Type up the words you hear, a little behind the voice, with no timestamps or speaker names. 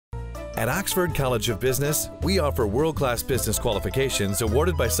At Oxford College of Business, we offer world-class business qualifications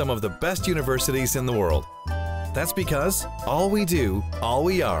awarded by some of the best universities in the world. That's because all we do, all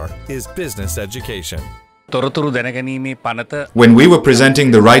we are, is business education. When we were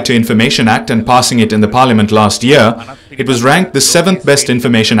presenting the Right to Information Act and passing it in the Parliament last year, it was ranked the 7th best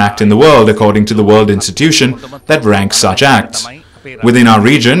information act in the world according to the World Institution that ranks such acts. Within our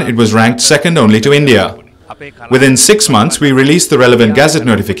region, it was ranked second only to India. Within 6 months, we released the relevant Gazette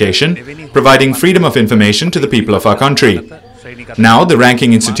notification, providing freedom of information to the people of our country. Now, the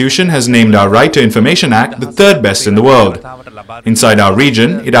ranking institution has named our Right to Information Act the 3rd best in the world. Inside our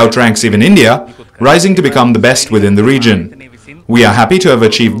region, it outranks even India, rising to become the best within the region. We are happy to have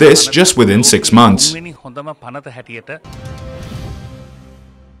achieved this just within 6 months.